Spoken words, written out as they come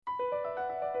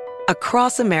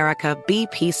Across America,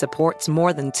 BP supports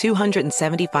more than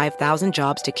 275,000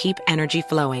 jobs to keep energy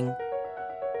flowing.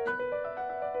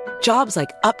 Jobs like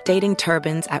updating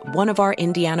turbines at one of our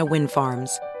Indiana wind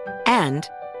farms and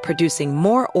producing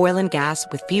more oil and gas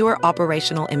with fewer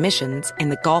operational emissions in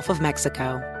the Gulf of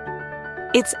Mexico.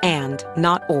 It's and,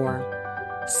 not or.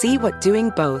 See what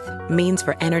doing both means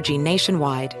for energy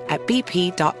nationwide at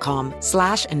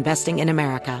bp.com/investing in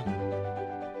America.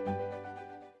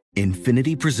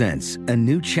 Infiniti presents a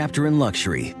new chapter in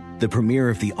luxury, the premiere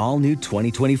of the all-new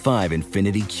 2025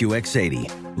 Infiniti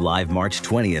QX80, live March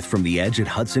 20th from the Edge at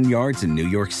Hudson Yards in New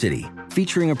York City,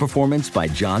 featuring a performance by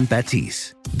Jon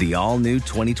Batiste. The all-new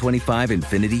 2025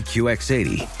 Infiniti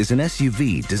QX80 is an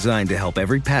SUV designed to help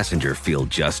every passenger feel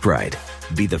just right.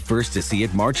 Be the first to see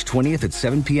it March 20th at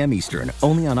 7 p.m. Eastern,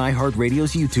 only on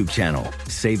iHeartRadio's YouTube channel.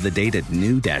 Save the date at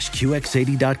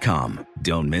new-QX80.com.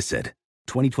 Don't miss it.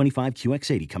 2025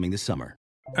 QX80 coming this summer.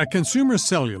 At Consumer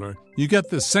Cellular, you get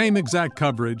the same exact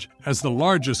coverage as the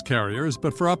largest carriers,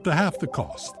 but for up to half the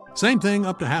cost. Same thing,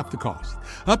 up to half the cost.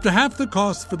 Up to half the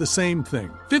cost for the same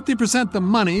thing. 50% the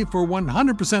money for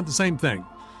 100% the same thing.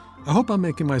 I hope I'm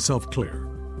making myself clear.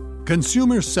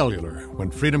 Consumer Cellular.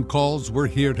 When freedom calls, we're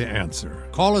here to answer.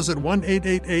 Call us at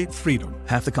 1-888-FREEDOM.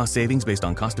 Half the cost savings based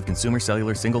on cost of Consumer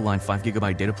Cellular single-line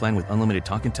 5GB data plan with unlimited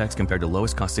talk and text compared to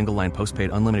lowest cost single-line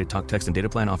postpaid unlimited talk, text, and data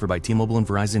plan offered by T-Mobile and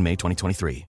Verizon May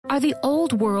 2023. Are the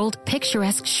old-world,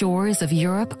 picturesque shores of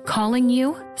Europe calling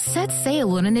you? Set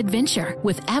sail on an adventure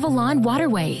with Avalon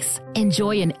Waterways.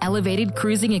 Enjoy an elevated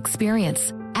cruising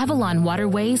experience. Avalon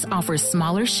Waterways offers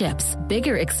smaller ships,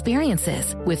 bigger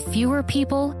experiences, with fewer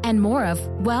people and more of,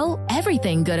 well,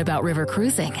 everything good about river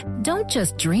cruising. Don't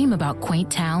just dream about quaint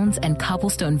towns and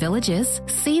cobblestone villages.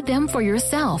 See them for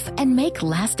yourself and make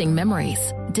lasting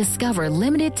memories. Discover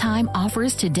limited-time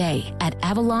offers today at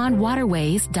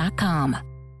AvalonWaterways.com.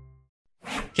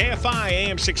 KFI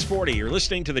AM 640. You're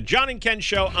listening to the John and Ken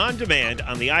Show on demand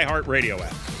on the iHeartRadio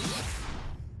app.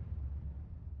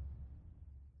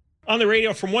 On the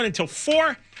radio from 1 until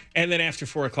 4, and then after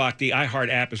 4 o'clock, the iHeart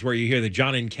app is where you hear the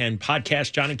John and Ken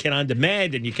podcast, John and Ken on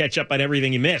demand, and you catch up on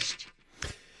everything you missed.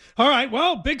 All right,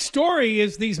 well, big story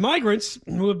is these migrants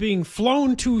who are being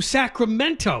flown to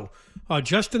Sacramento.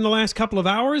 Just in the last couple of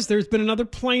hours, there's been another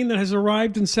plane that has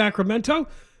arrived in Sacramento,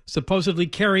 supposedly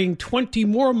carrying 20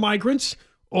 more migrants,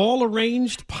 all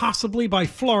arranged possibly by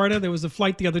Florida. There was a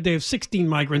flight the other day of 16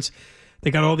 migrants. They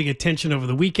got all the attention over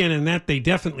the weekend, and that they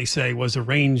definitely say was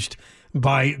arranged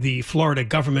by the Florida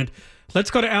government. Let's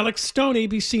go to Alex Stone,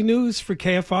 ABC News for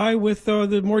KFI, with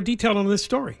the more detail on this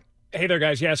story. Hey there,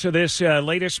 guys. Yeah, so this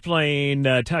latest plane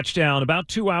touched down about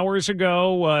 2 hours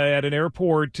ago at an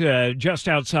airport just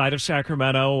outside of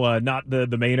Sacramento, not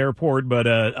the main airport, but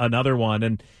another one.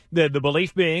 And the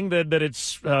belief being that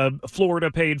it's Florida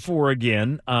paid for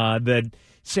again, that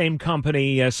same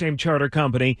company, same charter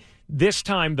company. This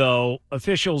time, though,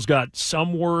 officials got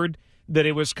some word that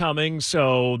it was coming,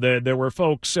 so there were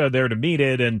folks there to meet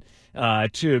it and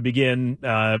to begin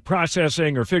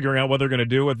processing or figuring out what they're going to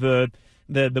do with the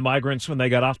migrants when they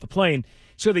got off the plane.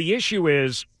 So the issue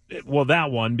is, well, that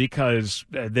one, because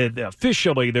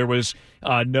officially there was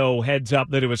no heads up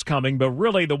that it was coming, but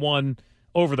really the one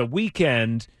over the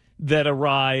weekend that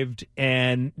arrived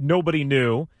and nobody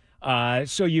knew.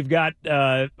 So you've got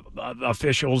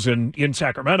officials in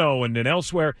Sacramento and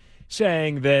elsewhere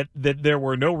saying that there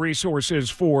were no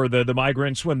resources for the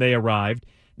migrants when they arrived.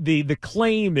 The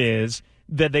claim is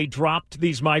that they dropped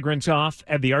these migrants off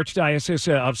at the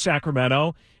Archdiocese of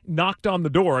Sacramento, knocked on the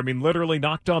door, I mean, literally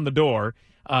knocked on the door,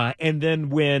 and then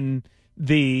when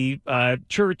the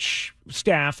church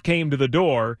staff came to the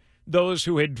door, those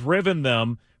who had driven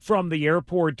them from the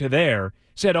airport to there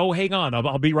said, oh, hang on,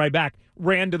 I'll be right back,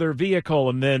 ran to their vehicle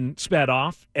and then sped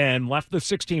off and left the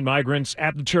 16 migrants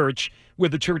at the church,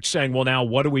 with the church saying, well, now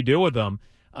what do we do with them?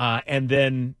 And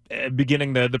then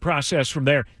beginning the process from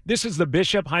there. This is the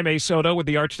Bishop, Jaime Soto, with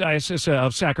the Archdiocese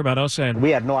of Sacramento, saying,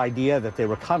 we had no idea that they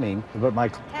were coming, but my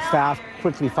staff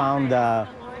quickly found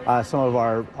some of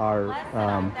our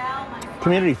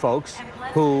community folks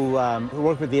who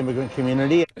work with the immigrant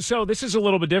community. So this is a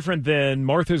little bit different than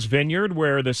Martha's Vineyard,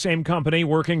 where the same company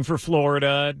working for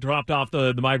Florida dropped off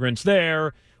the migrants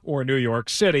there, or New York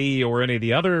City, or any of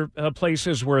the other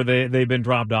places where they've been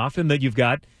dropped off, and that you've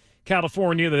got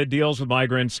California that deals with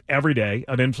migrants every day,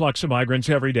 an influx of migrants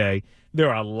every day. There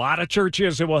are a lot of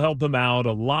churches that will help them out,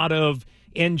 a lot of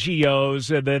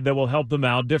NGOs that will help them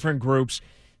out, different groups,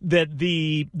 that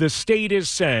the state is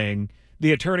saying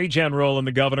the attorney general and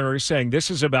the governor are saying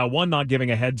this is about, one, not giving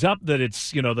a heads up that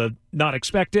it's, the not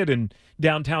expected in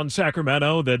downtown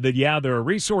Sacramento, that yeah, there are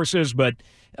resources, but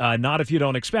not if you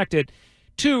don't expect it.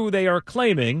 Two, they are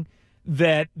claiming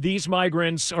that these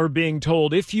migrants are being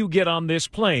told, if you get on this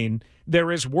plane,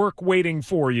 there is work waiting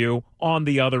for you on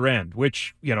the other end,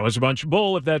 which, is a bunch of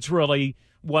bull if that's really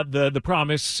what the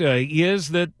promise is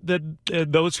that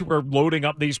those who are loading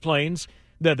up these planes,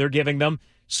 that they're giving them.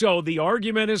 So the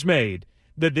argument is made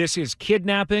that this is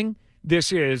kidnapping,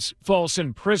 this is false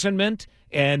imprisonment,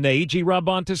 and E.G. Rob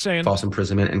Bonta saying false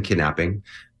imprisonment and kidnapping.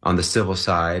 On the civil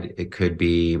side, it could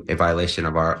be a violation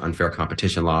of our unfair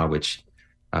competition law, which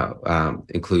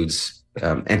includes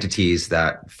entities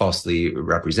that falsely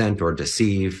represent or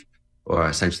deceive or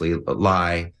essentially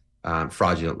lie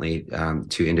fraudulently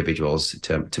to individuals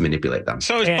to manipulate them.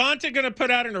 So is Bonta going to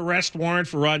put out an arrest warrant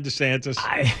for Ron DeSantis?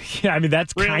 I mean,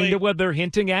 that's kind of what they're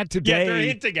hinting at today. Yeah, they're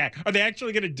hinting at. Are they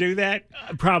actually going to do that?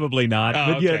 Probably not. Oh,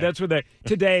 but okay. yeah, that's what they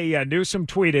today. Newsom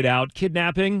tweeted out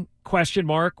kidnapping ?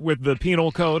 With the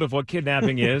penal code of what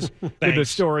kidnapping is, with the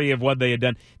story of what they had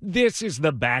done. This is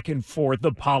the back and forth,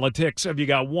 the politics of you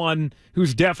got one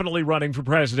who's definitely running for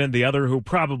president, the other who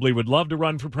probably would love to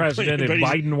run for president if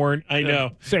Biden weren't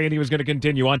saying he was going to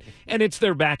continue on. And it's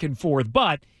their back and forth.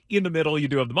 But in the middle, you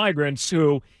do have the migrants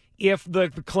who, if the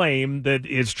claim that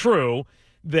is true,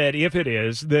 that if it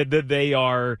is, that they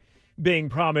are being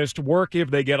promised work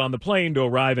if they get on the plane to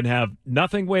arrive and have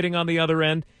nothing waiting on the other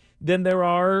end, then there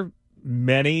are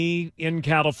many in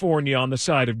California on the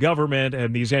side of government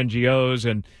and these NGOs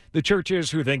and the churches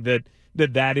who think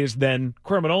that is then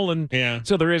criminal. And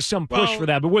so there is some push for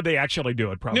that. But would they actually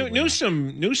do it? Probably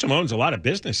Newsom owns a lot of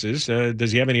businesses.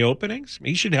 Does he have any openings?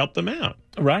 He should help them out.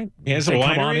 Right. He has the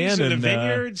wineries and the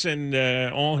vineyards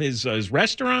and all his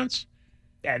restaurants.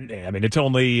 And, I mean, it's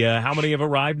only, how many have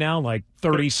arrived now? Like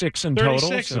 36 in total?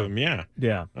 36 of them, yeah.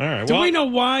 Yeah. All right. Do we know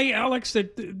why, Alex,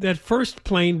 that first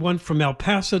plane went from El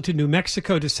Paso to New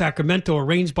Mexico to Sacramento,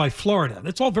 arranged by Florida?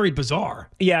 That's all very bizarre.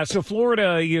 Yeah, so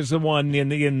Florida is the one in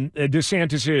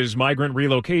DeSantis' migrant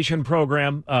relocation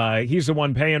program. He's the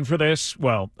one paying for this,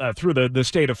 through the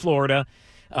state of Florida.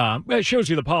 It shows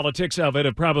you the politics of it,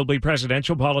 of probably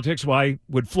presidential politics. Why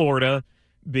would Florida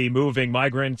be moving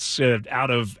migrants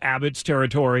out of Abbott's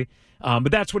territory?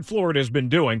 But that's what Florida has been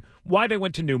doing. Why they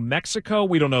went to New Mexico,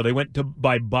 we don't know. They went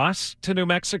by bus to New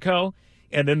Mexico,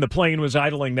 and then the plane was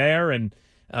idling there, and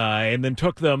then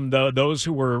took them, those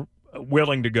who were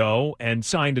willing to go, and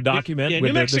signed a document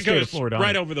with the state of Florida.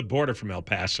 Right over the border from El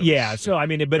Paso. Yeah, so I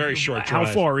mean, very short how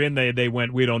drive. far in they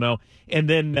went, we don't know. And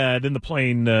then the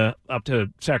plane up to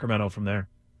Sacramento from there.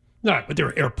 All right, but there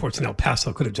are airports in El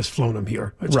Paso. Could have just flown them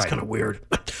here. It's just kind of weird.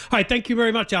 All right, thank you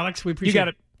very much, Alex. We appreciate it. You got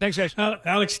it. Thanks, guys.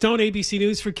 Alex Stone, ABC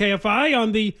News for KFI,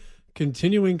 on the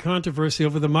continuing controversy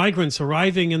over the migrants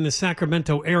arriving in the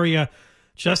Sacramento area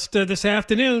just this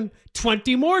afternoon.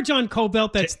 20 more, John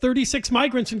Cobelt. That's 36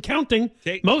 migrants and counting.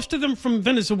 Most of them from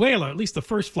Venezuela, at least the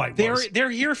first flight was.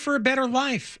 They're here for a better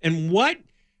life. And what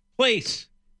place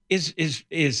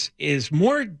is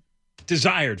more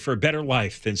desired for a better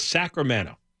life than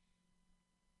Sacramento?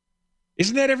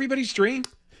 Isn't that everybody's dream?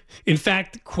 In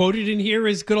fact, quoted in here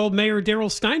is good old Mayor Darrell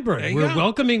Steinberg.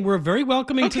 We're very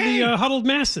welcoming to the huddled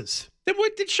masses. Then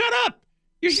shut up.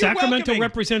 Sacramento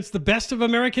represents the best of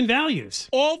American values.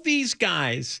 All these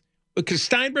guys, because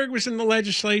Steinberg was in the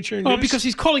legislature. Because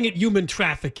he's calling it human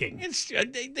trafficking. It's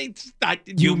not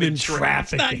human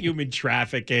trafficking. It's not human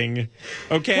trafficking.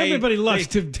 Okay. Everybody loves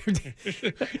to.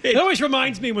 It always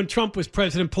reminds me when Trump was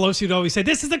president, Pelosi would always say,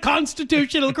 "This is a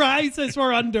constitutional crisis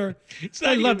we're under."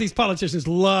 These politicians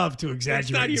love to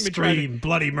exaggerate and scream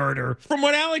bloody murder. From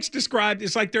what Alex described,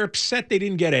 it's like they're upset they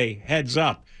didn't get a heads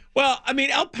up. Well, I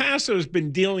mean, El Paso has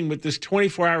been dealing with this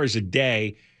 24 hours a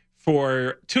day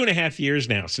for 2.5 years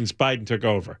now, since Biden took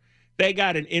over. They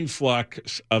got an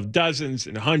influx of dozens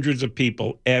and hundreds of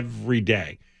people every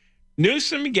day.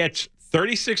 Newsom gets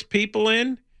 36 people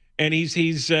in, and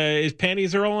his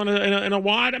panties are all in a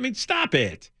wad. I mean, stop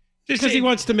it. Because he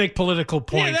wants to make political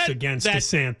points against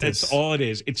DeSantis. That's all it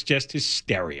is. It's just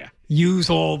hysteria. Use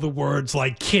all the words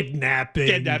like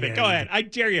kidnapping. Go ahead. I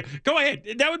dare you. Go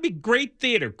ahead. That would be great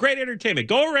theater, great entertainment.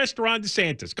 Go arrest Ron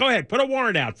DeSantis. Go ahead. Put a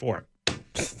warrant out for him.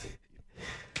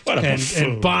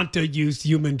 And Bonta used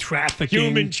human trafficking.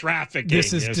 Human trafficking.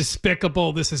 This is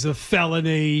despicable. This is a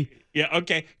felony. Yeah,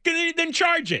 okay. Then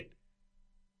charge it.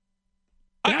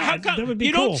 How come that would be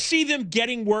you cool. don't see them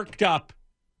getting worked up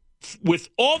with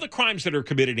all the crimes that are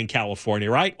committed in California,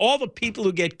 right? All the people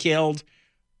who get killed,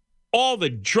 all the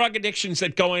drug addictions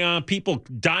that going on, people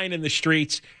dying in the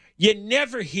streets. You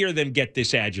never hear them get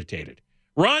this agitated.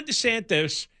 Ron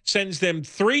DeSantis sends them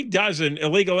 36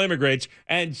 illegal immigrants,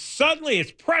 and suddenly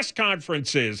it's press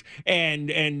conferences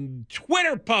and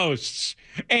Twitter posts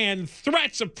and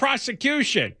threats of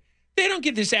prosecution. They don't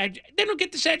get this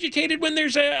agitated when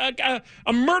there's a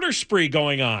murder spree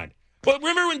going on. But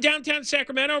remember when downtown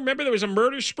Sacramento, there was a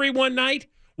murder spree one night?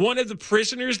 One of the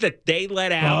prisoners that they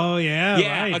let out. Oh, yeah.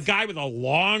 Yeah, right. A guy with a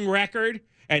long record,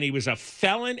 and he was a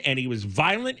felon, and he was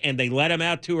violent, and they let him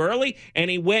out too early,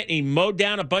 and he went and he mowed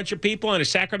down a bunch of people on a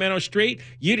Sacramento street.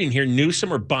 You didn't hear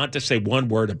Newsom or Bonta say one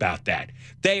word about that.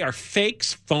 They are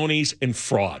fakes, phonies, and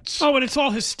frauds. Oh, and it's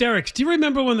all hysterics. Do you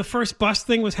remember when the first bus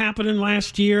thing was happening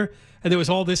last year? And there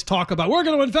was all this talk about, we're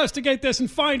going to investigate this and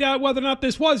find out whether or not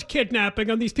this was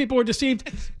kidnapping and these people were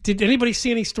deceived. Did anybody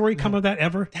see any story come of that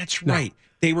ever? That's right.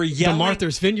 They were yelling. The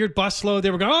Martha's Vineyard busload,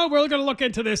 they were going, we're going to look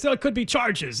into this. There could be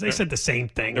charges. They said the same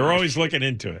thing. They're always looking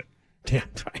into it. Yeah,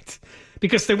 right.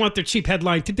 Because they want their cheap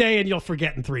headline today and you'll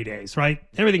forget in 3 days, right?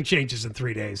 Everything changes in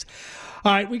 3 days.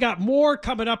 All right, we got more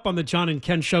coming up on the John and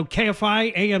Ken Show.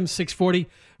 KFI, AM 640.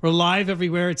 We're live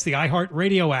everywhere. It's the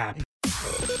iHeartRadio app.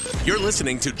 You're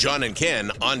listening to John and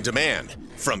Ken on demand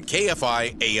from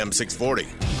KFI AM 640.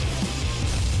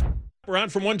 We're on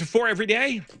from 1 to 4 every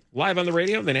day, live on the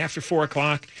radio. Then after 4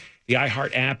 o'clock, the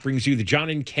iHeart app brings you the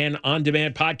John and Ken On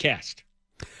Demand podcast.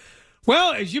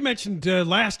 Well, as you mentioned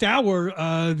last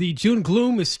hour, the June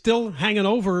gloom is still hanging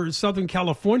over Southern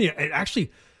California. It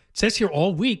actually says here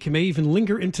all week. It may even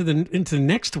linger into the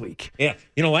next week. Yeah.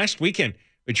 Last weekend,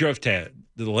 we drove to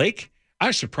the lake. I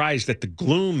was surprised that the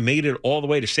gloom made it all the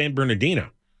way to San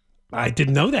Bernardino. I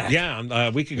didn't know that. Yeah,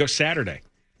 a week ago Saturday.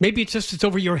 Maybe it's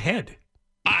over your head.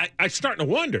 I'm starting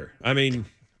to wonder. I mean,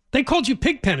 they called you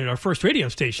Pigpen at our first radio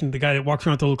station. The guy that walks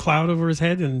around with a little cloud over his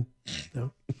head and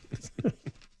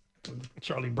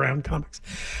Charlie Brown comics.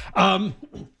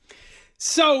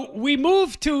 So we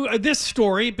move to this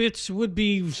story, which would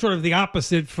be sort of the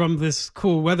opposite from this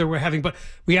cool weather we're having, but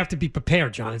we have to be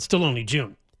prepared, John. It's still only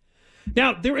June.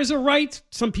 Now, there is a right,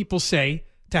 some people say,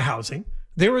 to housing.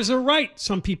 There is a right,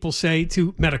 some people say,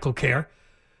 to medical care.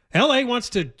 L.A. wants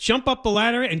to jump up the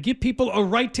ladder and give people a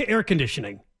right to air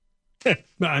conditioning.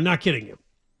 I'm not kidding you.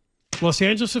 Los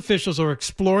Angeles officials are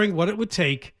exploring what it would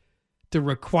take to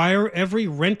require every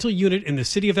rental unit in the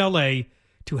city of L.A.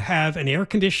 to have an air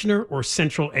conditioner or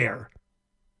central air.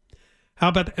 How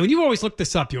about that? I mean, you always look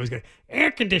this up. You always go, air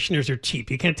conditioners are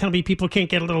cheap. You can't tell me people can't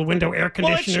get a little window air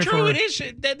conditioner. Well, it's true.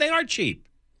 It is. They are cheap.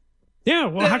 Yeah.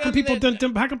 Well, how come people don't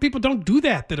do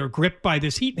that? That are gripped by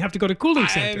this heat and have to go to cooling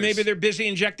centers? Maybe they're busy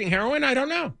injecting heroin. I don't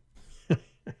know.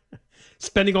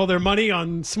 Spending all their money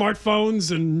on smartphones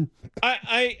and.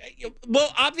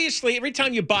 Well, obviously, every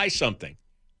time you buy something,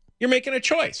 you're making a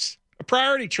choice, a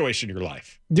priority choice in your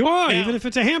life. You are, even if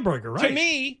it's a hamburger, right? To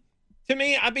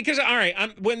me, because, all right,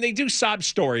 when they do sob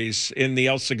stories in the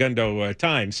El Segundo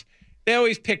Times, they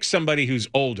always pick somebody who's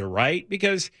older, right?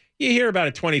 Because you hear about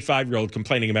a 25-year-old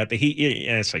complaining about the heat,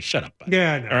 and it's like, shut up, buddy.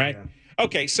 Yeah, I know, all right? Yeah.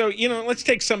 Okay, so, let's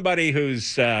take somebody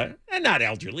who's not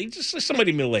elderly, just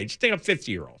somebody middle-aged. Take a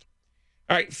 50-year-old.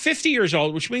 All right, 50 years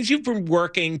old, which means you've been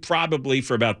working probably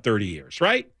for about 30 years,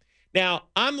 right? Now,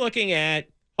 I'm looking at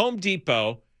Home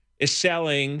Depot is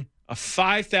selling a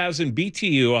 5,000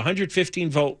 BTU,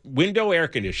 115-volt window air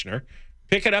conditioner.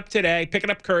 Pick it up today. Pick it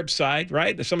up curbside,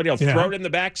 right? Somebody else throw it in the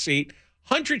back seat.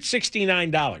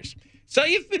 $169. So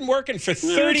you've been working for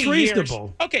 30 years.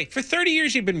 Reasonable. Okay, for 30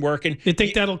 years you've been working. You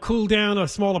think that'll cool down a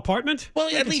small apartment?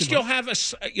 Well, at least you'll have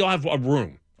a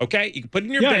room. Okay, you can put it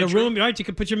in your bedroom. Yeah, a room, right? You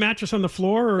can put your mattress on the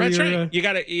floor, or that's right. You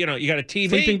got a TV,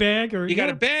 sleeping bag, or you got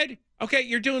a bed. Okay,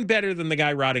 you're doing better than the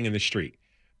guy rotting in the street.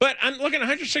 But I'm looking at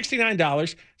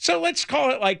 $169. So let's call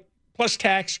it like plus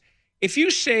tax. If you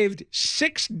saved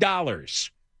 $6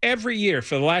 every year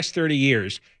for the last 30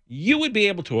 years, you would be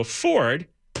able to afford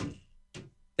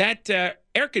that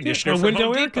air conditioner, a from window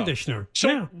Home air Depot. conditioner.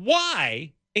 So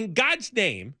why, in God's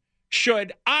name,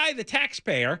 should I, the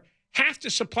taxpayer, have to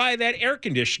supply that air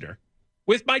conditioner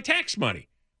with my tax money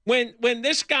when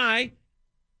this guy,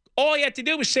 all he had to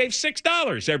do was save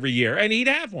 $6 every year and he'd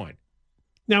have one?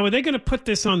 Now, are they going to put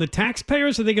this on the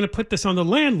taxpayers, or are they going to put this on the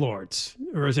landlords?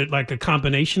 Or is it like a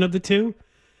combination of the two?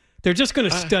 They're just going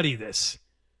to study this.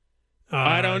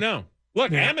 I don't know.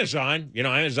 Look, Amazon,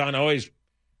 Amazon always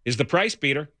is the price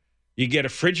beater. You get a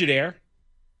Frigidaire,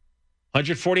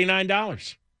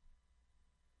 $149.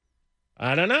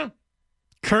 I don't know.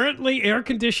 Currently, air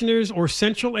conditioners or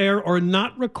central air are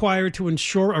not required to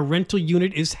ensure a rental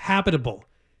unit is habitable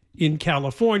in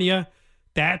California.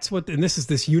 That's what, and this is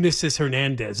this Eunice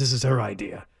Hernandez. This is her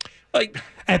idea. Like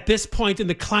at this point in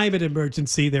the climate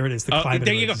emergency, there it is. The climate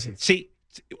there emergency.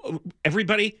 You go. See,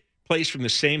 everybody plays from the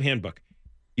same handbook.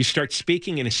 You start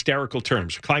speaking in hysterical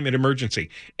terms, climate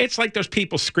emergency. It's like those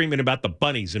people screaming about the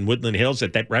bunnies in Woodland Hills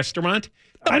at that restaurant.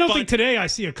 I don't think today I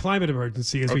see a climate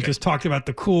emergency, as we just talked about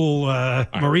the cool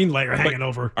marine layer hanging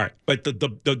over. All right, but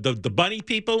the bunny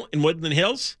people in Woodland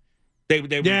Hills, they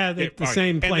the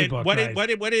same playbook.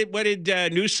 What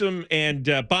did Newsom and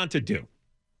Bonta do?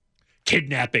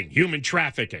 Kidnapping, human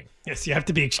trafficking. Yes, you have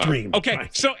to be extreme. Okay,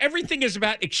 right. So everything is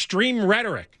about extreme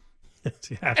rhetoric,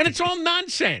 and it's all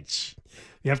nonsense.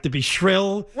 You have to be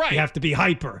shrill. Right. You have to be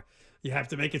hyper. You have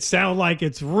to make it sound like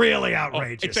it's really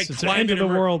outrageous. It's an end of the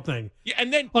world thing. Yeah,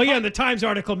 and then and the Times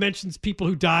article mentions people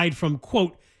who died from,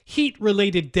 quote,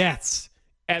 heat-related deaths.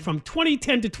 From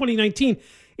 2010 to 2019,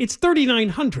 it's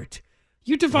 3,900.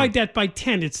 You divide that by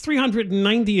 10, it's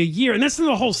 390 a year, and that's in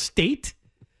the whole state?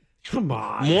 Come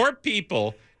on. More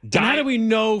people died. And how do we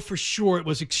know for sure it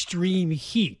was extreme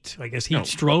heat? I guess heat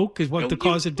stroke is what the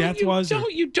cause of death was?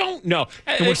 You don't know.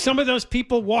 And were some of those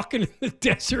people walking in the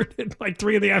desert at like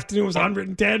 3 in the afternoon was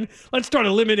 110? Let's start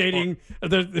eliminating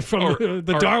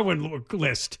the Darwin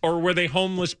list. Or were they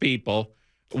homeless people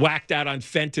whacked out on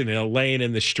fentanyl laying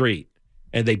in the street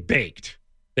and they baked?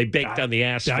 They baked on the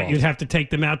asphalt. You'd have to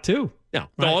take them out too. No,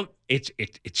 right?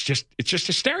 It's just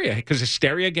hysteria, because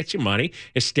hysteria gets you money.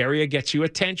 Hysteria gets you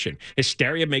attention.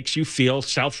 Hysteria makes you feel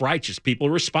self-righteous. People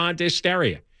respond to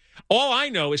hysteria. All I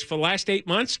know is for the last 8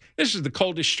 months, this is the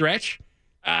coldest stretch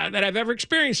that I've ever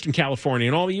experienced in California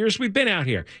in all the years we've been out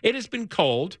here. It has been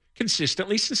cold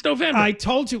consistently since November. I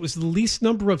told you it was the least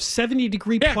number of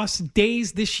 70-degree plus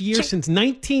days this year since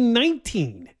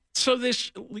 1919. So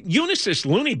this Unisys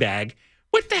loony bag,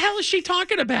 what the hell is she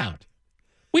talking about?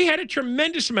 We had a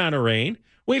tremendous amount of rain.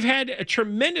 We've had a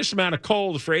tremendous amount of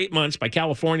cold for 8 months by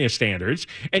California standards,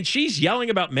 and she's yelling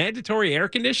about mandatory air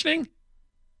conditioning? What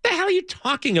the hell are you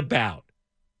talking about?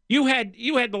 You had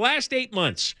the last 8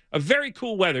 months of very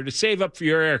cool weather to save up for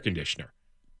your air conditioner.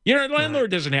 Your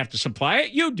landlord doesn't have to supply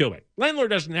it. You do it. Landlord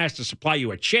doesn't have to supply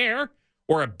you a chair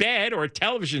or a bed or a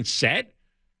television set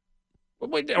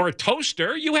or a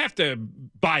toaster. You have to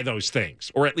buy those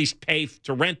things or at least pay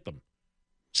to rent them.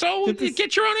 So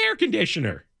get your own air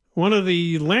conditioner. One of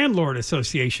the landlord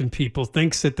association people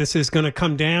thinks that this is going to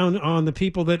come down on the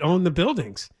people that own the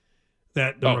buildings.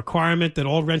 That the requirement that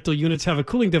all rental units have a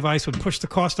cooling device would push the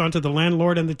cost onto the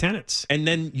landlord and the tenants. And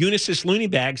then Unisys Looney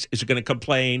Bags is going to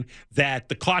complain that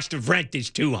the cost of rent is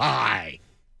too high.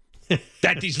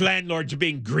 That these landlords are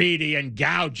being greedy and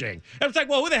gouging. And it's like,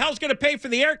 well, who the hell's going to pay for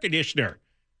the air conditioner?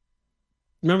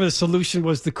 Remember, the solution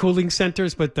was the cooling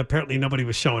centers, but apparently nobody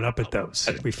was showing up at those.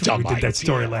 We did that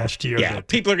story last year. Yeah,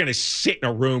 people are going to sit in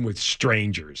a room with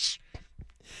strangers.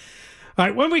 All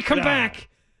right, when we come back,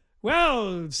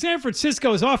 well, San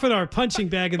Francisco is often our punching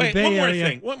bag in the Bay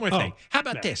Area. One more thing. How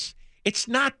about this? It's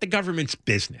not the government's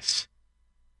business.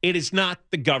 It is not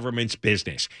the government's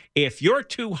business. If you're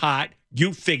too hot,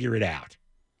 you figure it out.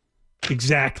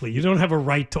 Exactly. You don't have a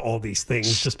right to all these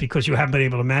things just because you haven't been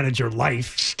able to manage your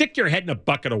life. Stick your head in a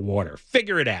bucket of water.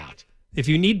 Figure it out. If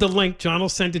you need the link, John will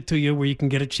send it to you where you can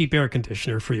get a cheap air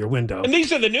conditioner for your window. And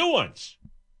these are the new ones.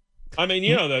 I mean,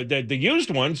 you know, the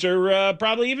used ones are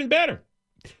probably even better.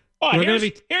 Oh,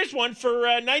 here's one for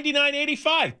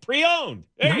 $99.85, pre-owned.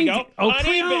 There you go. Oh, on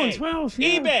pre-owned. eBay. Well,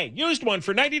 yeah. eBay, used one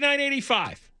for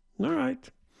 $99.85. All right.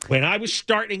 When I was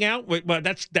starting out, well,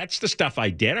 that's the stuff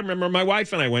I did. I remember my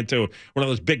wife and I went to one of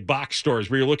those big box stores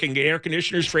where you're looking at air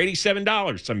conditioners for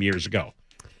 $87 some years ago.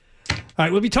 All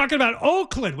right, we'll be talking about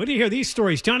Oakland. When do you hear these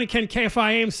stories? John and Ken,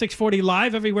 KFI AM 640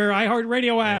 live everywhere,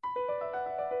 iHeartRadio app.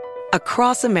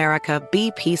 Across America,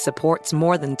 BP supports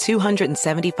more than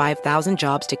 275,000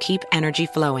 jobs to keep energy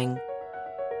flowing.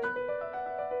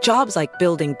 Jobs like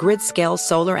building grid-scale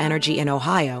solar energy in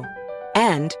Ohio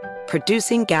and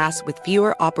producing gas with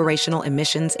fewer operational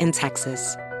emissions in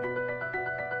Texas.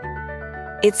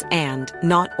 It's and,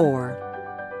 not or.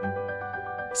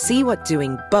 See what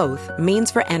doing both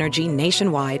means for energy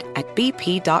nationwide at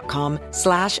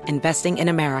bp.com/investing in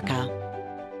America.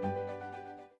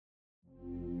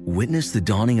 Witness the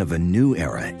dawning of a new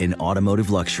era in automotive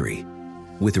luxury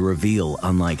with a reveal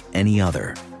unlike any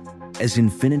other as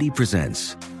Infiniti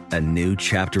presents a new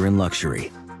chapter in luxury,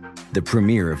 the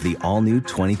premiere of the all-new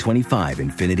 2025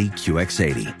 Infiniti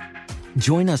QX80.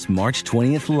 Join us March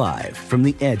 20th live from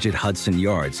the Edge at Hudson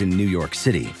Yards in New York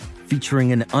City,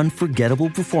 featuring an unforgettable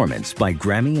performance by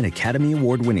Grammy and Academy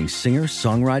Award-winning singer,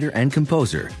 songwriter, and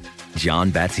composer, Jon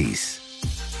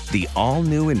Batiste. The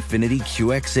all-new Infiniti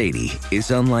QX80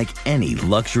 is unlike any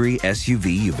luxury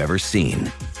SUV you've ever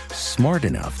seen. Smart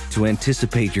enough to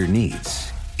anticipate your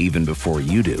needs, even before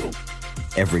you do.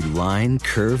 Every line,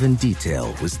 curve, and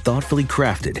detail was thoughtfully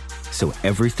crafted, so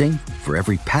everything for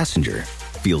every passenger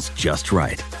feels just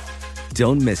right.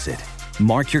 Don't miss it.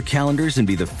 Mark your calendars and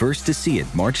be the first to see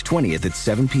it March 20th at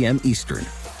 7 p.m. Eastern,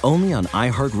 only on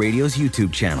iHeartRadio's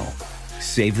YouTube channel.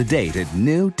 Save the date at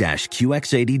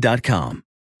new-QX80.com.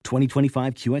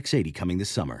 2025 QX80 coming this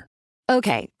summer.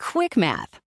 Okay, quick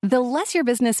math. The less your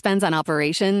business spends on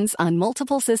operations, on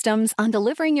multiple systems, on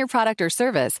delivering your product or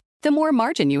service, the more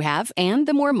margin you have and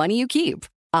the more money you keep.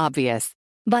 Obvious.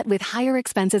 But with higher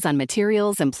expenses on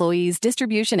materials, employees,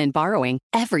 distribution, and borrowing,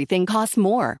 everything costs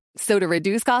more. So to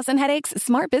reduce costs and headaches,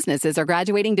 smart businesses are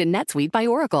graduating to NetSuite by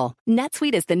Oracle.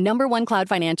 NetSuite is the #1 cloud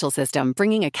financial system,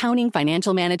 bringing accounting,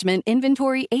 financial management,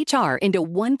 inventory, HR into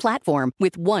one platform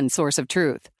with one source of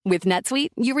truth. With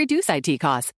NetSuite, you reduce IT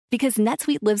costs because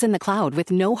NetSuite lives in the cloud with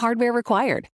no hardware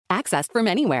required, accessed from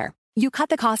anywhere. You cut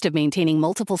the cost of maintaining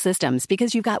multiple systems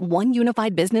because you've got one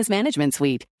unified business management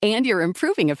suite. And you're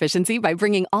improving efficiency by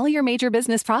bringing all your major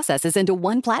business processes into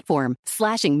one platform,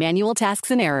 slashing manual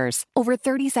tasks and errors. Over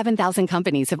 37,000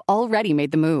 companies have already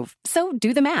made the move. So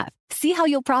do the math. See how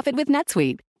you'll profit with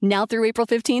NetSuite. Now through April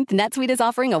 15th, NetSuite is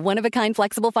offering a one-of-a-kind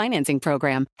flexible financing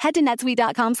program. Head to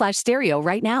netsuite.com/stereo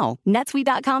right now.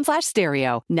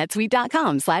 netsuite.com/stereo.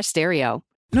 netsuite.com/stereo.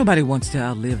 Nobody wants to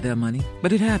outlive their money,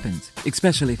 but it happens,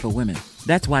 especially for women.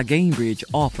 That's why Gainbridge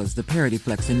offers the Parity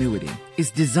Flex annuity.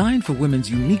 It's designed for women's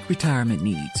unique retirement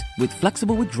needs, with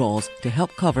flexible withdrawals to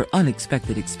help cover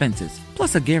unexpected expenses,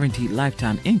 plus a guaranteed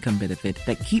lifetime income benefit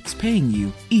that keeps paying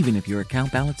you even if your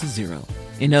account balance is zero.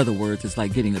 In other words, it's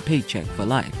like getting a paycheck for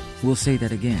life. We'll say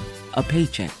that again. A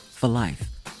paycheck for life.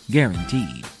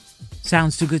 Guaranteed.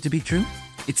 Sounds too good to be true?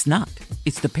 It's not.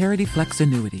 It's the Parity Flex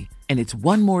annuity. And it's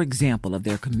one more example of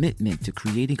their commitment to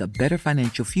creating a better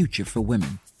financial future for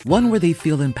women. One where they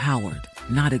feel empowered,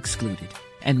 not excluded,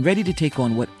 and ready to take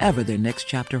on whatever their next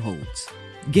chapter holds.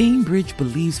 Gainbridge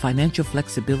believes financial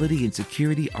flexibility and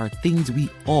security are things we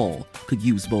all could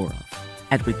use more of.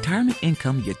 At retirement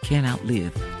income you can't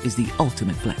outlive is the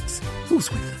ultimate flex.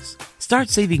 Who's with us? Start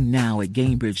saving now at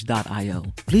Gainbridge.io.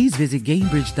 Please visit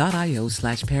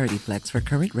Gainbridge.io/ParityFlex for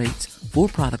current rates, for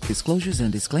product disclosures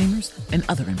and disclaimers, and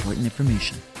other important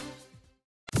information.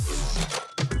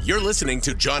 You're listening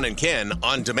to John and Ken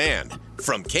on demand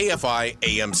from KFI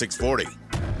AM 640.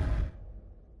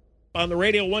 On the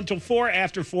radio 1 till 4,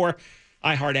 after 4,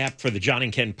 iHeart app for the John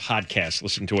and Ken podcast.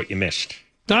 Listen to what you missed.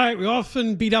 All right, we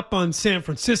often beat up on San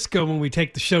Francisco when we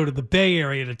take the show to the Bay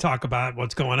Area to talk about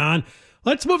what's going on.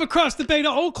 Let's move across the Bay to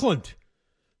Oakland.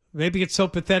 Maybe it's so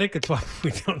pathetic, that's why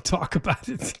we don't talk about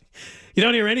it. You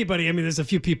don't hear anybody. I mean, there's a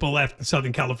few people left in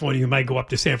Southern California who might go up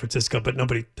to San Francisco, but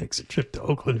nobody takes a trip to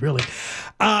Oakland, really.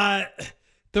 The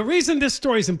reason this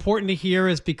story is important to hear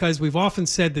is because we've often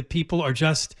said that people are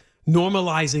just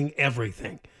normalizing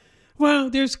everything. Well,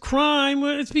 there's crime.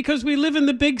 Well, it's because we live in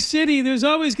the big city. There's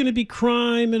always going to be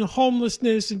crime and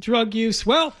homelessness and drug use.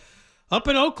 Well, up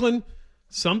in Oakland,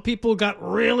 some people got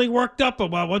really worked up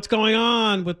about what's going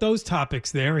on with those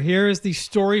topics there. Here is the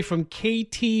story from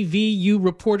KTVU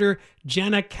reporter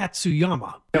Jana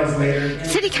Katsuyama.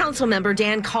 City Council member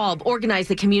Dan Kolb organized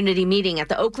the community meeting at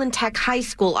the Oakland Tech High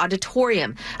School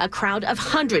auditorium. A crowd of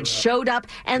hundreds showed up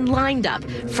and lined up,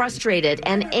 frustrated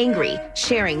and angry,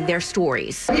 sharing their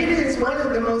stories. It is one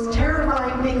of the most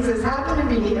terrifying things that's happened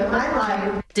to me in my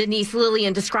life. Denise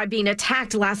Lillian described being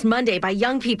attacked last Monday by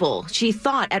young people she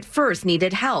thought at first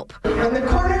needed help. On the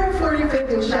corner of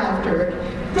 45th and Shafter,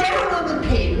 down on the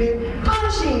pavement,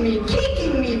 punching me,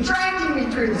 kicking me, dragging me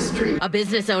through the street. A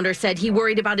business owner said he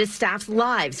worried about his staff's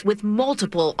lives with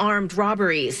multiple armed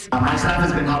robberies. My staff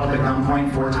has been held up at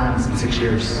gunpoint 4 times in 6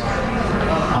 years.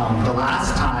 The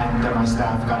last time that my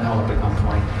staff got held up at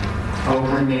gunpoint,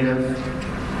 Oakland native,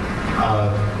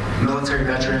 military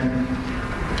veteran,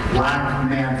 black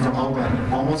man from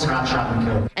Oakland almost got shot and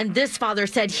killed. And this father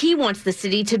said he wants the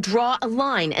city to draw a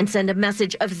line and send a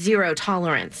message of zero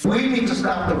tolerance. We need to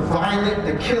stop the violent,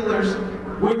 the killers.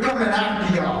 We're coming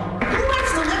after y'all. Who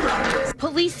wants to live like this?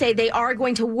 Police say they are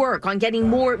going to work on getting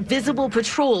more visible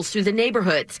patrols through the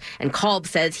neighborhoods, and Kolb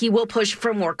says he will push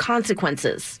for more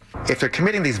consequences. If they're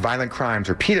committing these violent crimes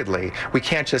repeatedly, we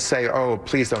can't just say, oh,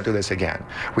 please don't do this again.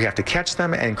 We have to catch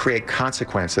them and create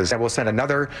consequences. And we'll send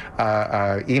another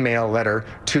email letter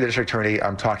to the district attorney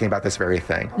talking about this very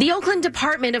thing. The Oakland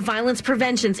Department of Violence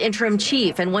Prevention's interim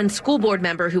chief and one school board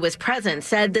member who was present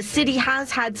said the city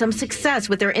has had some success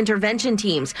with their intervention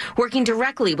teams, working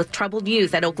directly with troubled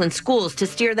youth at Oakland schools to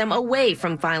steer them away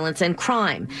from violence and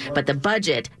crime. But the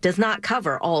budget does not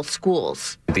cover all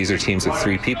schools. These are teams of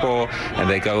 3 people, and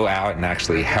they go out and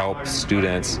actually help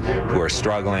students who are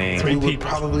struggling. We would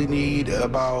probably need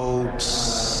about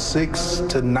 6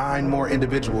 to 9 more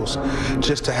individuals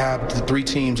just to have the 3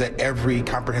 teams at every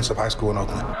comprehensive high school in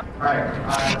Oakland.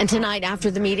 And tonight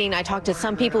after the meeting, I talked to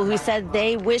some people who said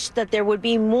they wish that there would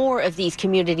be more of these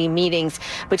community meetings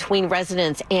between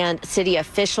residents and city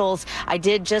officials. I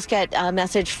did just get a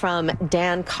message from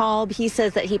Dan Kolb. He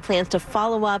says that he plans to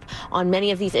follow up on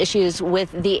many of these issues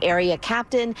with the area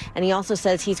captain, and he also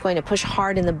says he's going to push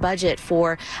hard in the budget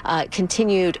for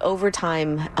continued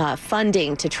overtime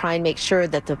funding to try and make sure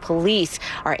that the police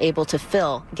are able to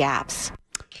fill gaps.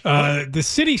 The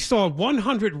city saw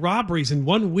 100 robberies in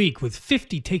 1 week, with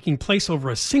 50 taking place over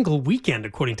a single weekend,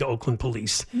 according to Oakland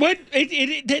police. What?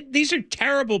 These are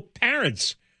terrible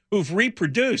parents who've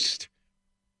reproduced.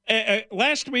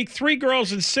 Last week, 3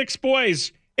 girls and 6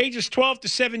 boys, ages 12 to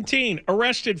 17,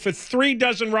 arrested for 3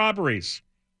 dozen robberies.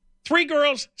 3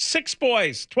 girls, 6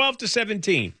 boys, 12 to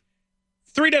 17.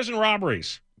 3 dozen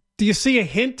robberies. Do you see a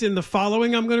hint in the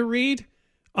following I'm going to read?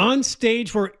 On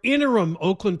stage were interim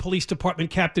Oakland Police Department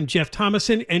Captain Jeff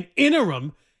Thomason and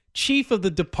interim Chief of the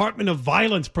Department of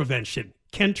Violence Prevention,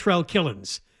 Kentrell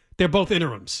Killens. They're both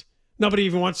interims. Nobody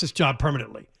even wants this job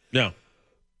permanently. No.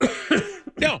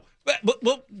 No.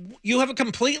 Well, you have a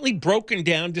completely broken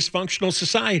down, dysfunctional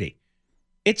society.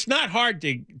 It's not hard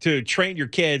to train your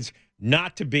kids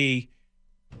not to be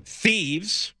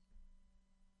thieves.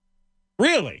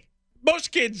 Really.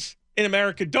 Most kids in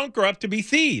America don't grow up to be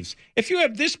thieves. If you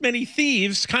have this many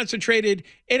thieves concentrated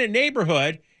in a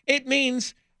neighborhood, it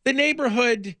means the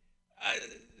neighborhood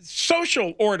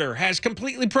social order has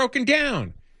completely broken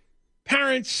down.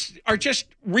 Parents are just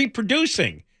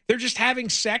reproducing. They're just having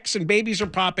sex and babies are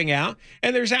popping out,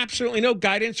 and there's absolutely no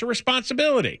guidance or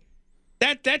responsibility.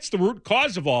 That's the root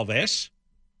cause of all this.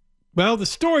 Well, the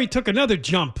story took another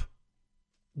jump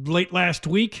late last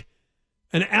week.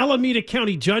 An Alameda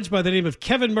County judge by the name of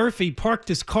Kevin Murphy parked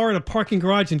his car in a parking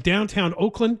garage in downtown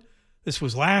Oakland. This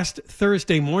was last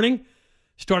Thursday morning.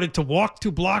 Started to walk 2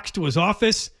 blocks to his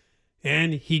office,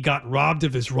 and he got robbed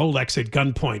of his Rolex at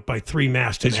gunpoint by 3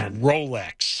 masked men. His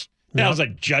Rolex. That was a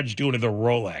judge doing to the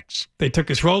Rolex. They took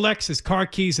his Rolex, his car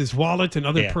keys, his wallet, and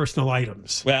other personal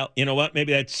items. Well, you know what?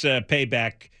 Maybe that's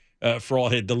payback for all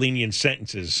the lenient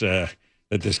sentences that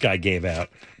this guy gave out.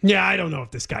 Yeah, I don't know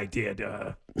if this guy did.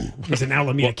 He's an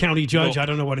Alameda County judge. I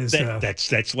don't know what his...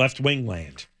 That's left-wing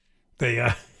land.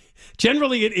 They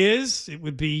generally it is. It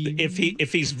would be...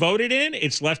 If he's voted in,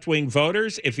 it's left-wing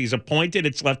voters. If he's appointed,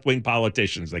 it's left-wing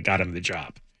politicians that got him the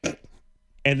job.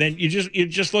 And then you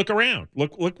just look around.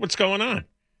 Look what's going on.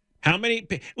 How many...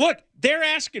 Look, they're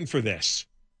asking for this.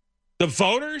 The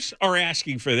voters are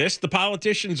asking for this. The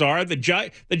politicians are. The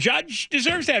judge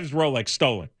deserves to have his Rolex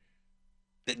stolen.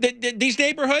 These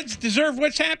neighborhoods deserve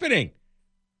what's happening.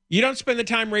 You don't spend the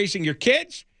time raising your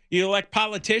kids. You elect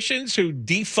politicians who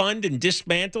defund and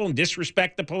dismantle and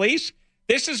disrespect the police.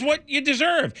 This is what you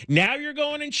deserve. Now you're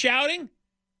going and shouting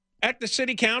at the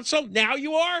city council? Now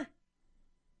you are?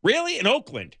 Really? In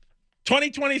Oakland,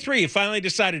 2023, you finally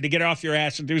decided to get off your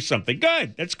ass and do something.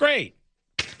 Good. That's great.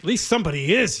 At least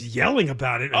somebody is yelling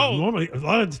about it. Oh. Normally, a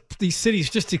lot of these cities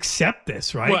just accept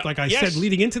this, right? Well, like I said,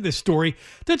 leading into this story,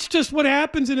 that's just what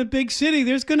happens in a big city.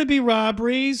 There's going to be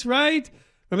robberies, right?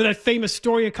 Remember that famous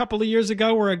story a couple of years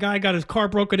ago where a guy got his car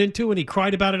broken into and he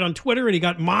cried about it on Twitter and he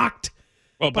got mocked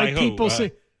by people.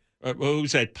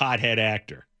 Who's that pothead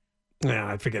actor? Yeah,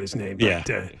 I forget his name.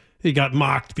 But, he got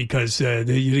mocked because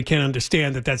you can't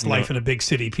understand that that's life in a big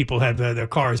city. People have their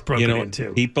cars broken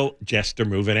into. People just are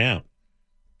moving out.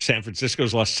 San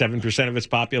Francisco's lost 7% of its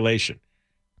population.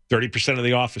 30% of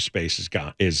the office space is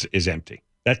gone. Is empty.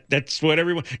 That's what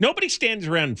everyone. Nobody stands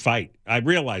around and fight. I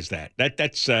realize that.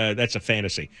 That's a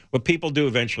fantasy. What people do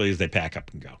eventually is they pack up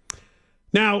and go.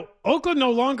 Now, Oakland no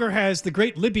longer has the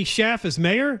great Libby Schaaf as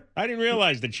mayor. I didn't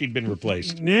realize that she'd been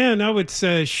replaced. Yeah, no, it's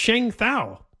Sheng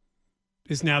Thao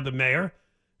is now the mayor.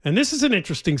 And this is an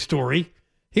interesting story.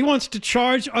 He wants to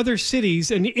charge other cities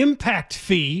an impact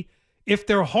fee if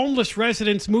their homeless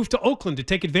residents move to Oakland to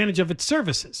take advantage of its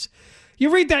services.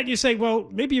 You read that and you say, well,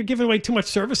 maybe you're giving away too much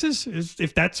services,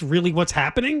 if that's really what's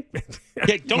happening.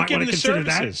 Yeah, don't give them the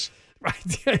services. Right.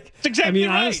 That's exactly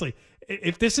right. Honestly,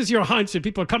 if this is your hunch and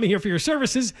people are coming here for your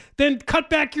services, then cut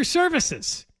back your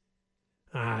services.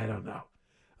 I don't know.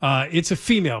 It's a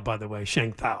female, by the way,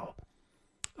 Sheng Thao.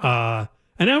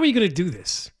 And how are you going to do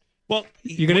this? Well,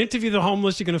 you're going to interview the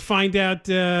homeless. You're going to find out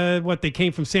what they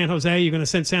came from San Jose. You're going to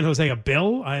send San Jose a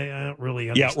bill. I don't really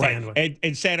understand. Yeah, right.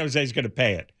 And San Jose is going to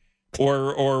pay it,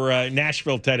 or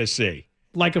Nashville, Tennessee.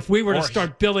 Like if we were to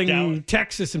start billing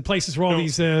Texas and places where all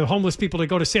these homeless people that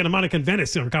go to Santa Monica and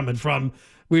Venice are coming from,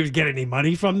 we would get any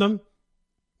money from them.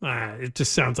 It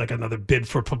just sounds like another bid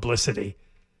for publicity.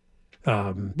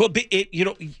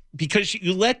 Because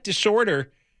you let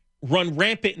disorder run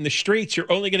rampant in the streets,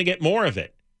 you're only going to get more of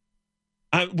it.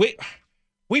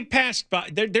 We passed by.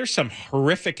 There's some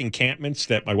horrific encampments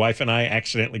that my wife and I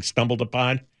accidentally stumbled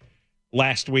upon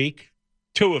last week.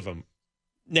 2 of them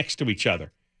next to each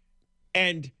other.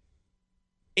 And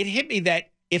it hit me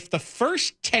that if the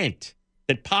first tent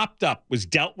that popped up was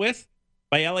dealt with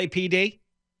by LAPD,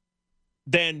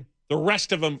 then the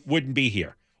rest of them wouldn't be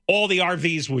here. All the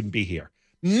RVs wouldn't be here.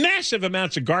 Massive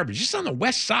amounts of garbage just on the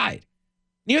west side,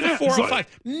 near the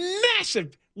 405.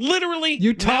 Massive, literally.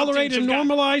 You tolerate and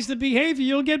normalize the behavior,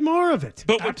 you'll get more of it.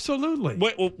 But absolutely.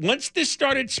 Once this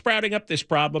started sprouting up this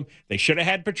problem, they should have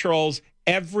had patrols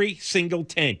every single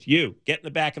tent. You, get in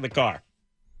the back of the car.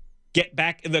 Get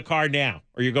back in the car now,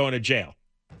 or you're going to jail.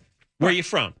 Where are you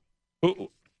from?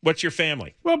 What's your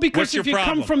family? Well, because if you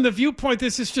come from the viewpoint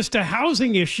this is just a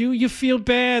housing issue, you feel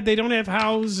bad. They don't have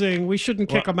housing. We shouldn't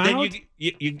kick them out. Then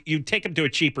you take them to a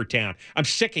cheaper town. I'm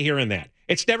sick of hearing that.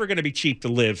 It's never going to be cheap to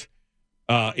live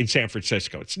in San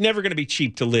Francisco. It's never going to be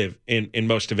cheap to live in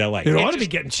most of L.A. It ought to be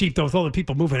getting cheap, though, with all the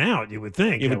people moving out, you would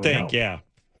think. You would think, yeah.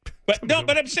 But no,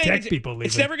 but I'm saying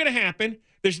it's never going to happen.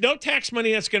 There's no tax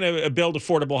money that's going to build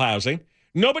affordable housing.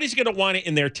 Nobody's going to want it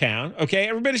in their town, okay?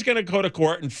 Everybody's going to go to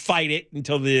court and fight it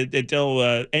until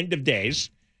end of days,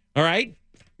 all right?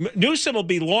 Newsom will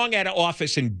be long out of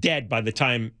office and dead by the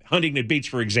time Huntington Beach,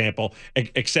 for example,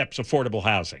 accepts affordable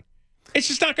housing. It's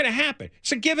just not going to happen.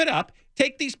 So give it up.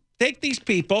 Take these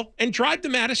people and drive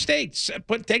them out of state.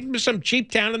 Take them to some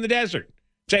cheap town in the desert.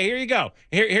 Say, here you go.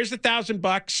 Here's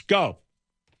 $1,000. Go.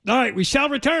 All right, we shall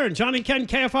return. John and Ken,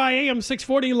 KFI AM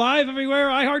 640, live everywhere,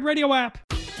 iHeartRadio app.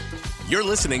 You're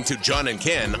listening to John and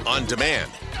Ken on demand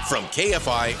from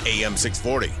KFI AM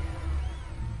 640.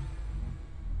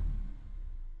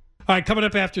 All right, coming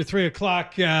up after 3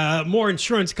 o'clock, more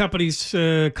insurance companies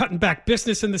cutting back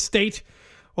business in the state.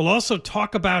 We'll also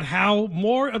talk about how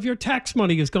more of your tax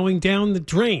money is going down the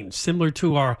drain, similar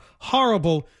to our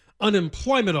horrible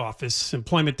unemployment office,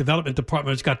 Employment Development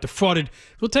Department, has got defrauded.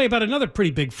 We'll tell you about another pretty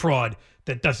big fraud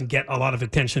that doesn't get a lot of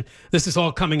attention. This is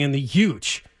all coming in the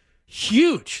huge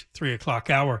 3 o'clock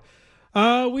hour.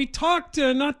 We talked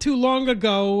not too long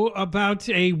ago about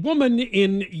a woman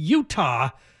in Utah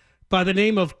by the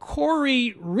name of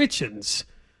Corey Richens.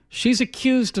 She's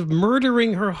accused of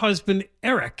murdering her husband,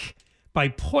 Eric, by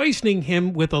poisoning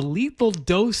him with a lethal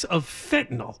dose of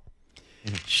fentanyl.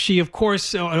 She, of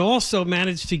course, also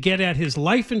managed to get at his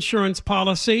life insurance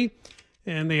policy,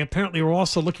 and they apparently were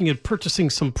also looking at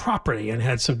purchasing some property and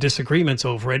had some disagreements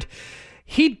over it.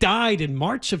 He died in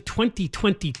March of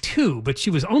 2022, but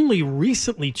she was only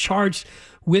recently charged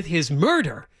with his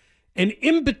murder. And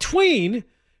in between,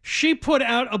 she put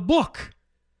out a book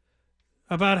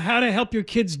about how to help your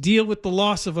kids deal with the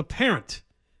loss of a parent.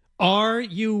 Are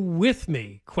you with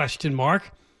me? ?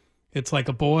 It's like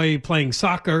a boy playing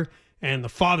soccer, and the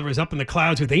father is up in the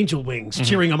clouds with angel wings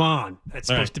cheering him on. That's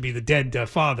supposed to be the dead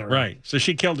father. Right. So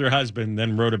she killed her husband,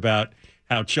 then wrote about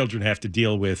how children have to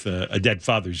deal with a dead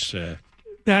father's...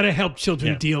 how to help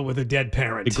children deal with a dead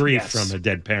parent. The grief from a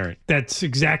dead parent. That's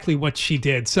exactly what she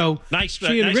did. So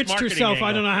she enriched herself. Angle.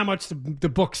 I don't know how much the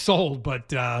book sold, but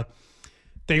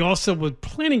they also were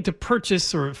planning to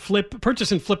purchase and flip a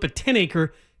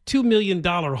 10-acre, $2 million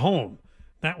home.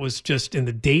 That was just in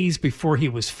the days before he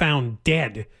was found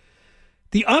dead.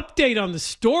 The update on the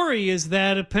story is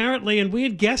that apparently, and we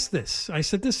had guessed this, I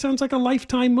said, this sounds like a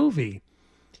Lifetime movie.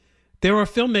 There are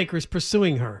filmmakers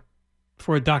pursuing her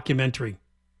for a documentary.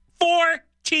 4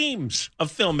 teams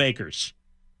of filmmakers.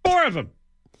 4 of them.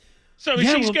 So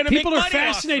she's going to make money. People are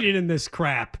fascinated in this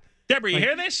crap. Deborah, you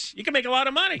hear this? You can make a lot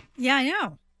of money. Yeah, I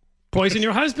know. Poison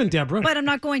your husband, Deborah. But I'm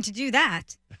not going to do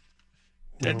that.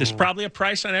 There's probably a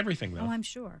price on everything, though. Oh, I'm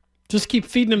sure. Just keep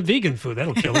feeding him vegan food.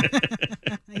 That'll kill him.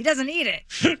 He doesn't eat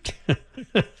it.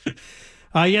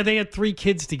 They had 3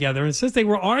 kids together. And it says they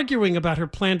were arguing about her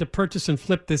plan to purchase and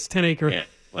flip this 10-acre,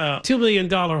 $2 million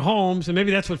homes. And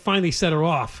maybe that's what finally set her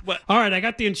off. All right, I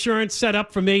got the insurance set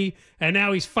up for me, and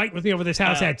now he's fighting with me over this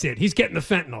house. That's it. He's getting the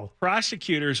fentanyl.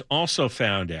 Prosecutors also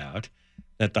found out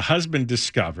that the husband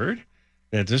discovered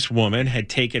that this woman had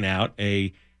taken out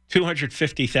a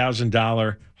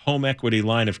 $250,000 home equity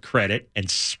line of credit and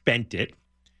spent it,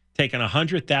 taken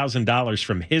 $100,000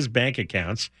 from his bank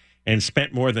accounts, and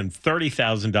spent more than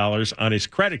 $30,000 on his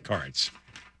credit cards.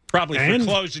 Probably for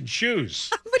clothes and shoes.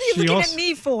 What are you looking at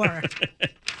me for?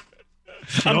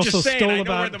 I'm just saying, I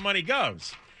know where the money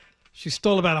goes. She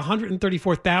stole about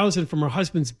 $134,000 from her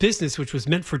husband's business, which was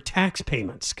meant for tax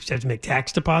payments. She had to make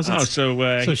tax deposits.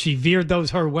 So she veered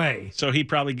those her way. So he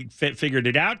probably figured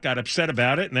it out, got upset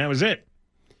about it, and that was it.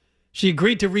 She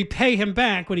agreed to repay him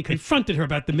back when he confronted her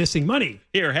about the missing money.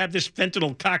 Here, have this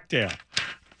fentanyl cocktail.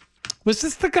 Was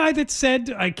this the guy that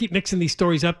said, I keep mixing these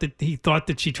stories up, that he thought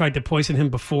that she tried to poison him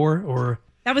before? Or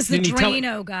that was the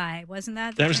Drano guy, wasn't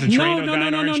that? That was the Drano guy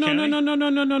in Orange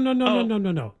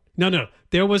County? No.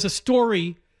 There was a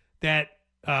story that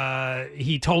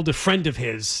he told a friend of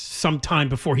his sometime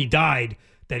before he died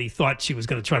that he thought she was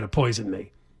going to try to poison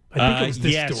me. I think it was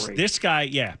this story. This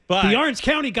guy, but the Orange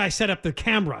County guy set up the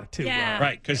camera too.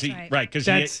 Right, because he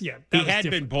had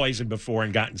been poisoned before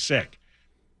and gotten sick.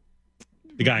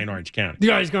 The guy in Orange County. The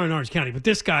guy's going in Orange County, but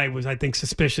this guy was, I think,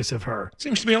 suspicious of her.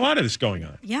 Seems to be a lot of this going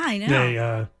on. Yeah, I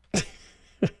know.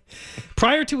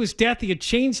 Prior to his death, he had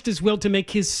changed his will to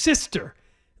make his sister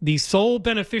the sole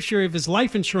beneficiary of his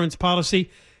life insurance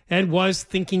policy and was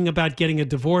thinking about getting a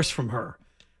divorce from her,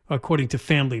 according to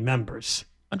family members.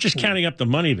 I'm just counting up the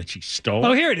money that she stole.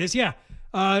 Oh, here it is, yeah.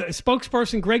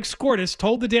 Spokesperson Greg Skordas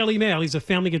told the Daily Mail, he's a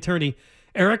family attorney,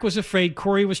 Eric was afraid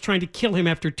Corey was trying to kill him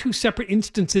after 2 separate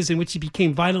instances in which he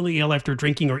became violently ill after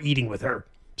drinking or eating with her.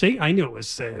 See, I knew it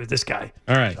was this guy.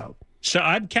 All right. So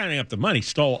I'm counting up the money.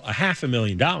 Stole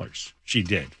 $500,000 she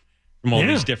did from all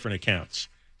these different accounts.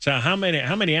 So how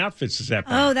many outfits is that?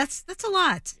 Oh, that's a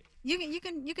lot. You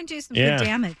can do some good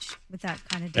damage with that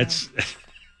kind of dough.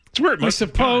 It's where it I must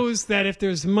suppose that if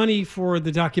there's money for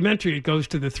the documentary, it goes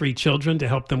to the 3 children to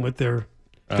help them with their.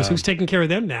 Because who's taking care of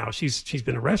them now? She's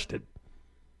been arrested.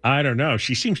 I don't know.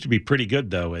 She seems to be pretty good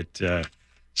though at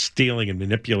stealing and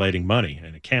manipulating money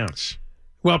and accounts.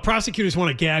 Well, prosecutors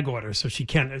want a gag order, so she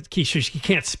can't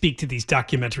speak to these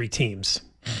documentary teams.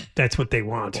 That's what they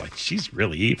want. Boy, she's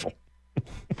really evil.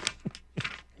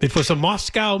 It was a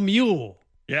Moscow Mule.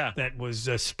 Yeah. That was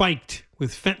spiked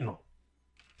with fentanyl.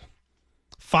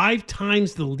 5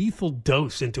 times the lethal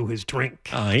dose into his drink.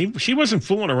 She wasn't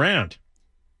fooling around.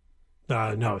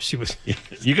 No, she was.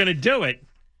 You're going to do it.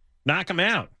 Knock him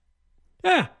out.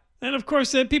 Yeah. And of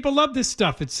course, people love this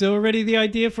stuff. It's already the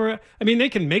idea for. I mean, they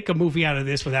can make a movie out of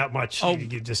this without much.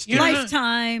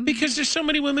 Lifetime. Because there's so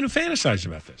many women who fantasize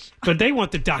about this. But they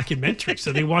want the documentary,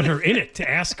 so they want her in it to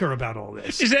ask her about all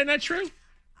this. Is that not true?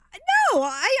 No,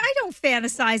 I don't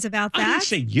fantasize about that. I didn't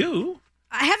say you.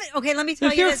 I haven't. Okay, let me tell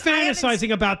if you you're this.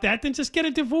 fantasizing about that, then just get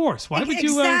a divorce. Why would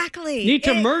you need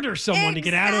to murder someone to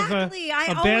get out of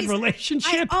a bad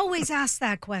relationship? I always ask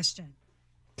that question.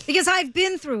 Because I've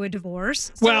been through a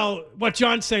divorce. So. Well, what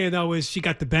John's saying, though, is she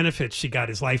got the benefits. She got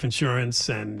his life insurance.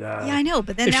 And yeah, I know.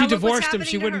 But then if now she divorced him,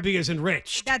 she wouldn't be as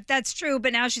enriched. That's true.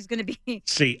 But now she's going to be.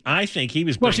 See, I think he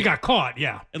was. Well, she got caught,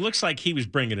 yeah. It looks like he was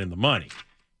bringing in the money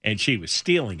and she was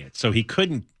stealing it. So she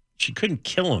couldn't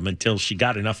kill him until she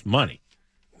got enough money.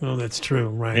 Well, that's true,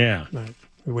 right? Yeah. Right.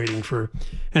 We're waiting for.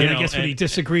 And I guess when he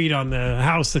disagreed on the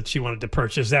house that she wanted to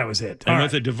purchase, that was it. And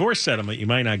with a divorce settlement, you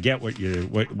might not get what you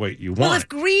want. Well, if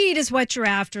greed is what you're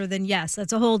after, then yes,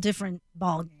 that's a whole different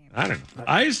ballgame. I don't know.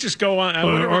 I just go on.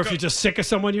 Or if you're just sick of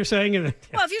someone, you're saying.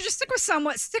 Well, if you're just sick of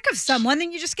someone,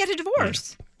 then you just get a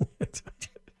divorce.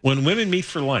 When women meet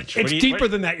for lunch. It's deeper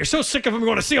than that. You're so sick of them, you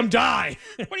want to see them die.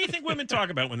 What do you think women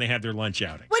talk about when they have their lunch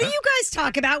outing? What do you guys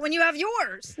talk about when you have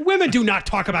yours? Women do not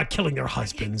talk about killing their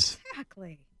husbands.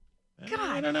 Exactly. God.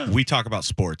 I don't know. We talk about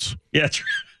sports. Yeah, that's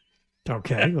right.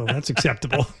 Okay, well, that's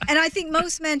acceptable. And I think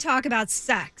most men talk about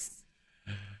sex.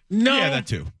 No. Yeah, that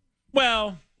too.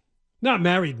 Well. Not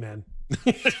married men.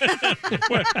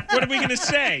 What are we going to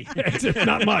say?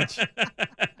 Not much.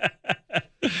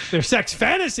 They're sex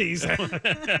fantasies. All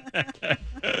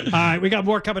right, we got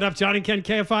more coming up. John and Ken,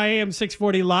 KFI AM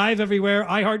 640 live everywhere.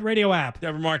 iHeartRadio app.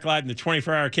 Deborah Mark live in the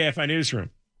 24-hour KFI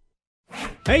newsroom.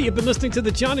 Hey, you've been listening to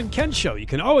the John and Ken Show. You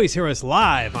can always hear us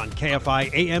live on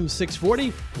KFI AM 640,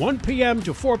 1 p.m.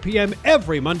 to 4 p.m.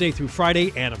 every Monday through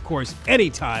Friday, and of course,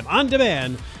 anytime on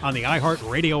demand on the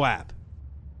iHeartRadio app.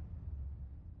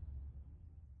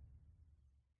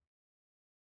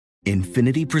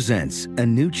 Infiniti presents a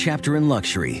new chapter in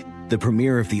luxury, the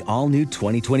premiere of the all-new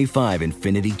 2025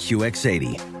 Infiniti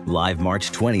QX80, live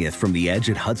March 20th from the Edge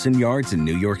at Hudson Yards in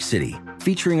New York City,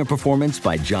 featuring a performance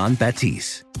by John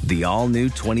Batiste. The all-new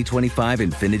 2025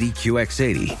 Infiniti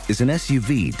QX80 is an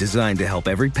SUV designed to help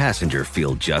every passenger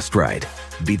feel just right.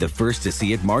 Be the first to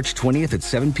see it March 20th at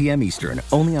 7 p.m. Eastern,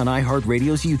 only on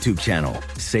iHeartRadio's YouTube channel.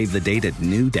 Save the date at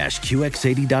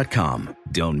new-QX80.com.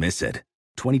 Don't miss it.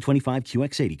 2025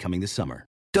 QX80 coming this summer.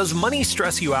 Does money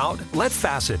stress you out? Let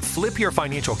Facet flip your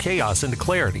financial chaos into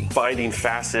clarity. Finding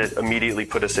Facet immediately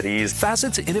put us at ease.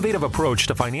 Facet's innovative approach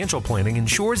to financial planning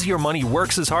ensures your money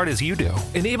works as hard as you do,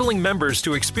 enabling members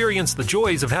to experience the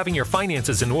joys of having your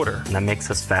finances in order. And that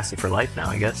makes us Facet for life now,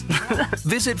 I guess.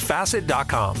 Visit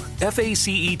Facet.com,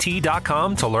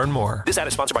 FACET.com to learn more. This ad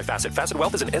is sponsored by Facet. Facet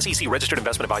Wealth is an SEC registered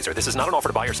investment advisor. This is not an offer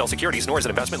to buy or sell securities, nor is it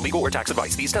investment, legal, or tax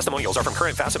advice. These testimonials are from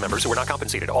current Facet members who are not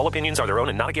compensated. All opinions are their own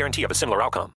and not a guarantee of a similar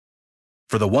outcome.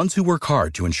 For the ones who work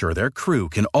hard to ensure their crew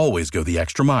can always go the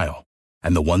extra mile,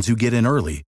 and the ones who get in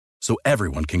early so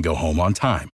everyone can go home on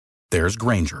time, there's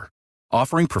Grainger,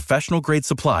 offering professional-grade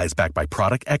supplies backed by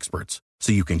product experts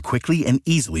so you can quickly and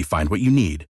easily find what you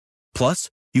need. Plus,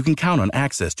 you can count on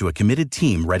access to a committed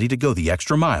team ready to go the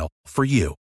extra mile for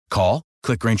you. Call,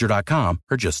 click Grainger.com,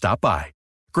 or just stop by.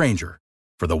 Grainger,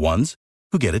 for the ones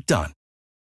who get it done.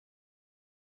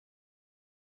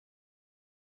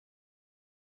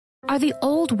 Are the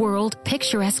old-world,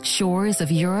 picturesque shores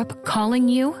of Europe calling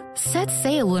you? Set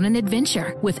sail on an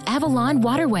adventure with Avalon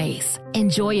Waterways.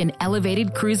 Enjoy an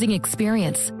elevated cruising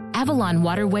experience. Avalon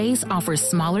Waterways offers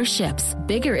smaller ships,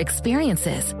 bigger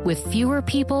experiences, with fewer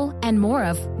people and more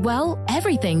of, well,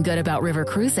 everything good about river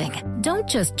cruising. Don't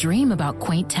just dream about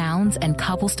quaint towns and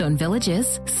cobblestone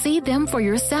villages. See them for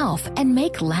yourself and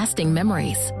make lasting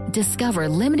memories. Discover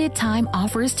limited-time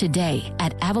offers today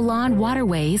at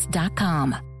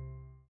AvalonWaterways.com.